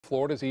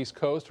Florida's east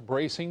coast,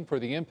 bracing for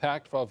the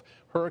impact of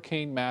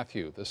Hurricane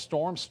Matthew. The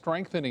storm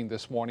strengthening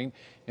this morning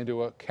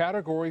into a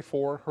Category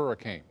 4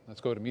 hurricane. Let's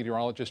go to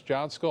meteorologist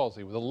John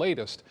Scalzi with the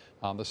latest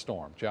on the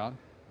storm. John?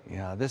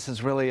 Yeah, this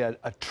is really a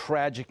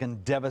tragic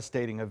and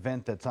devastating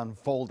event that's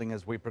unfolding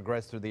as we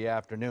progress through the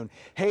afternoon.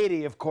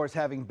 Haiti, of course,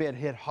 having been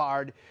hit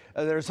hard.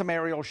 There are some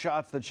aerial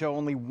shots that show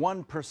only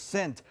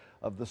 1%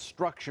 of the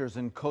structures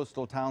in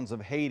coastal towns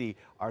of Haiti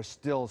are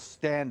still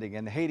standing.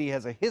 And Haiti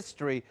has a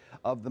history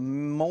of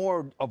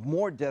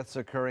more deaths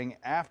occurring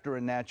after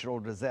a natural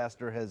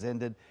disaster has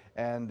ended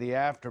and the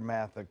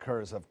aftermath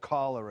occurs of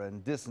cholera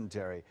and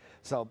dysentery.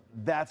 So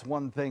that's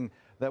one thing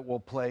that will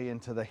play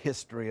into the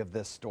history of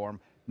this storm.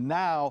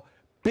 Now,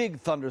 big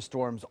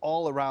thunderstorms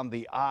all around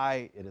the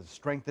eye. It is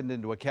strengthened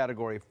into a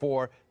Category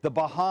 4. The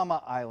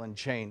Bahama Island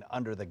chain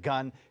under the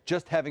gun.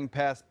 Just having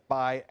passed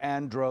by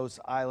Andros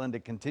Island,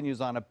 it continues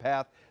on a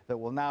path that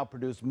will now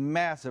produce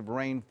massive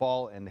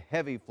rainfall and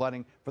heavy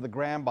flooding for the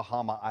Grand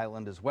Bahama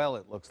Island as well,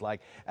 it looks like,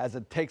 as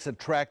it takes a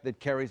track that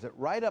carries it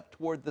right up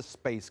toward the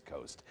Space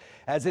Coast.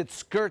 As it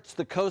skirts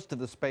the coast of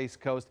the Space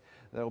Coast,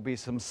 there will be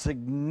some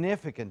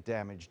significant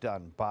damage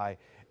done by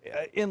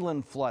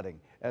inland flooding,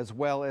 as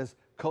well as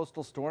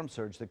coastal storm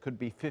surge that could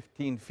be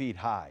 15 feet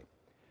high.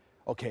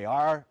 Okay,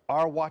 our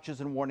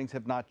watches and warnings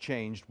have not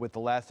changed with the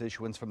last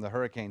issuance from the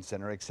Hurricane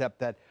Center, except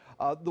that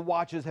the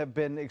watches have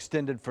been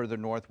extended further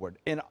northward.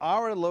 In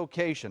our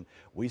location,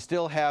 we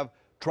still have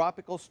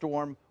tropical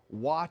storm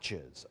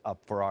watches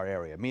up for our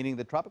area, meaning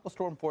that tropical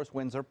storm force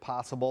winds are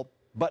possible,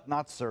 but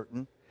not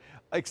certain,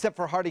 except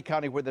for Hardee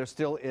County, where there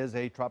still is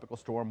a tropical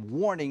storm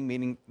warning,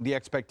 meaning the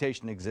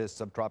expectation exists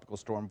of tropical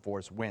storm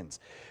force winds.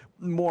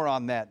 More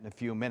on that in a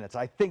few minutes.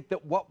 I think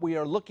that what we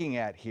are looking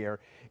at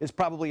here is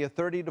probably a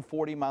 30 to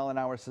 40 mile an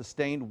hour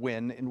sustained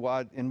wind in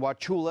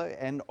Wauchula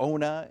and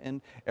Ona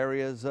and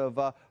areas of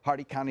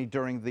Hardee County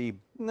during the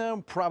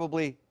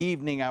probably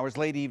evening hours,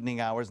 late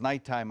evening hours,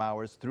 nighttime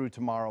hours through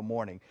tomorrow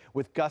morning,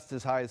 with gusts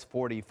as high as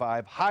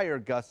 45, higher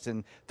gusts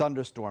in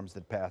thunderstorms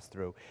that pass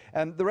through.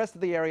 And the rest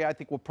of the area, I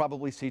think, will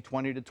probably see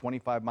 20 to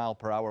 25 mile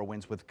per hour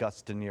winds with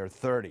gusts to near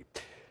 30.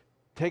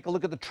 Take a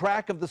look at the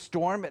track of the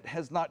storm. It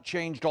has not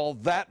changed all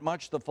that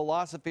much. The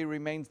philosophy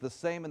remains the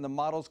same, and the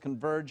models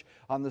converge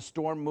on the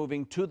storm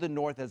moving to the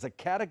north as a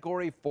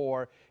Category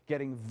 4,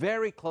 getting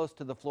very close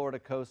to the Florida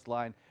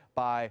coastline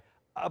by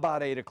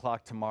about 8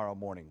 o'clock tomorrow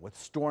morning, with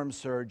storm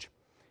surge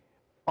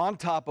on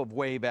top of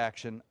wave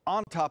action,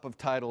 on top of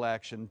tidal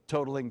action,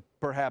 totaling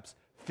perhaps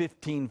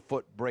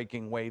 15-foot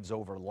breaking waves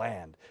over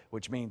land,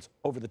 which means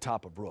over the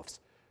top of roofs.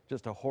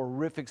 Just a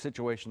horrific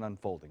situation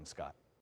unfolding, Scott.